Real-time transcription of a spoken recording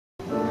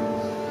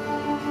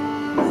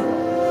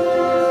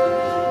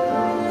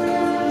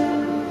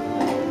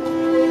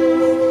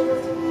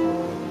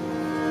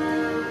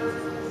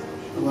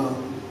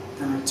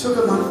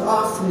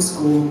from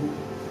school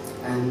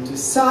and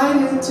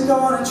decided to go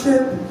on a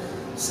trip.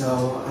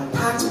 So I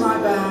packed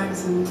my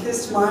bags and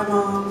kissed my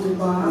mom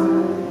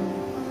goodbye.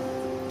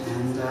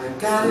 And I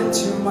got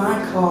into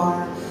my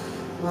car,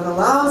 what a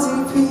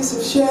lousy piece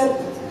of shit.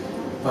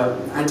 But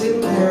I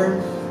didn't care,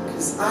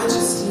 cause I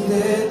just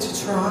needed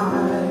to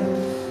try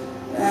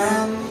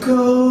and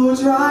go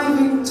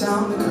driving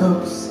down the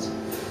coast.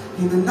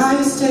 In the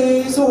nice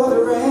days or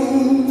the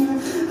rain,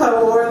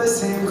 I wore the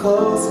same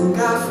clothes and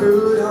got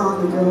food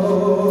on the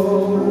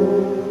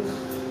go.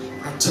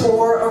 I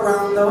tore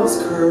around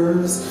those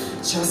curves,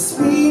 just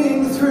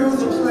speeding through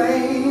the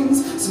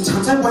plains.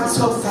 Sometimes I went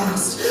so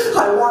fast,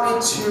 I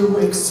wanted to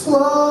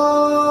explode.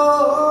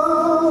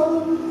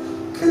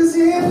 Cause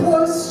it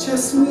was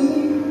just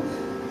me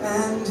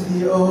and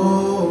the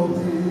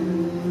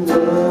open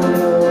world.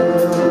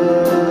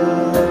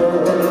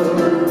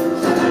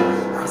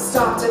 I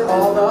stopped at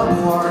all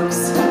the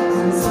parks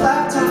and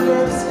slept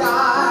under the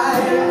sky.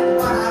 And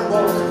when I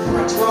woke,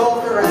 I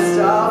drove the rest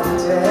of the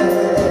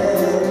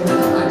day.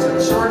 I took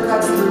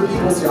shortcuts through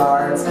people's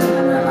yards,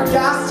 and then my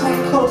gas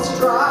tank close to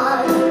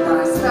dry. And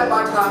I sped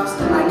by cops,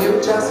 I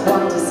knew just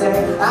what to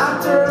say.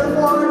 After the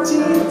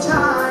 14th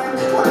time,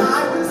 when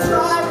I was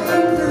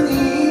driving through the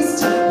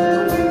east, the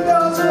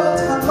windows rolled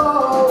down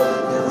low.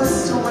 There was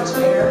so much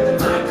air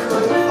that I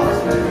couldn't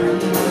hardly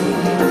breathe.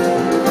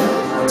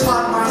 I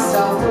taught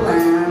myself the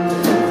land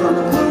from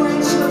the Blue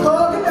Ridge to the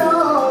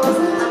Poconos.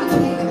 I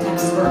became an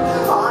expert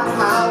on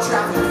how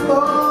traffic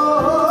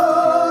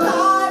flowed. I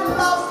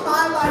lost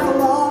my life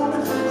alone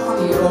on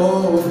the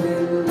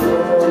open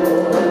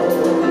road.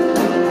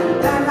 And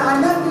then I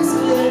met this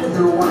kid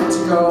who wanted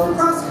to go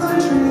cross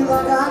country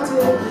like I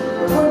did.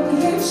 Wouldn't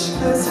hitch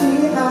cause he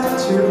had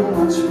too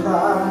much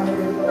pride.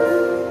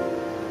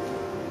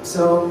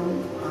 So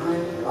I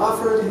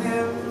offered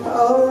him a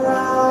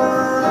ride.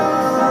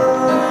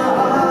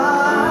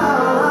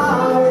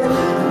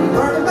 We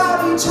learned about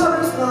each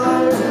other's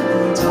lives,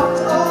 and we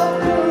talked all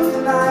through the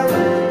night.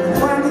 And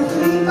when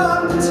he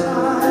thought the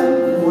time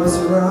was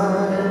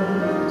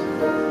right,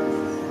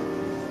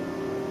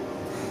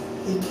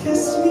 he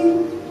kissed me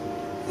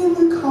in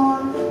the car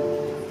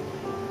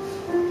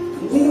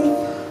beneath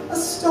a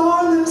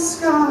starless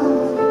sky.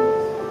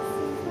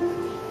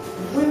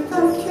 And with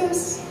that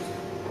kiss,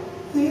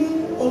 he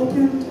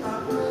opened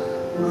up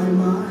my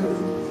mind.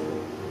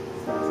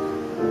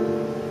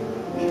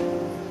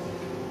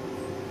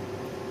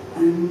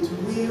 And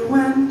we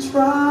went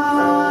right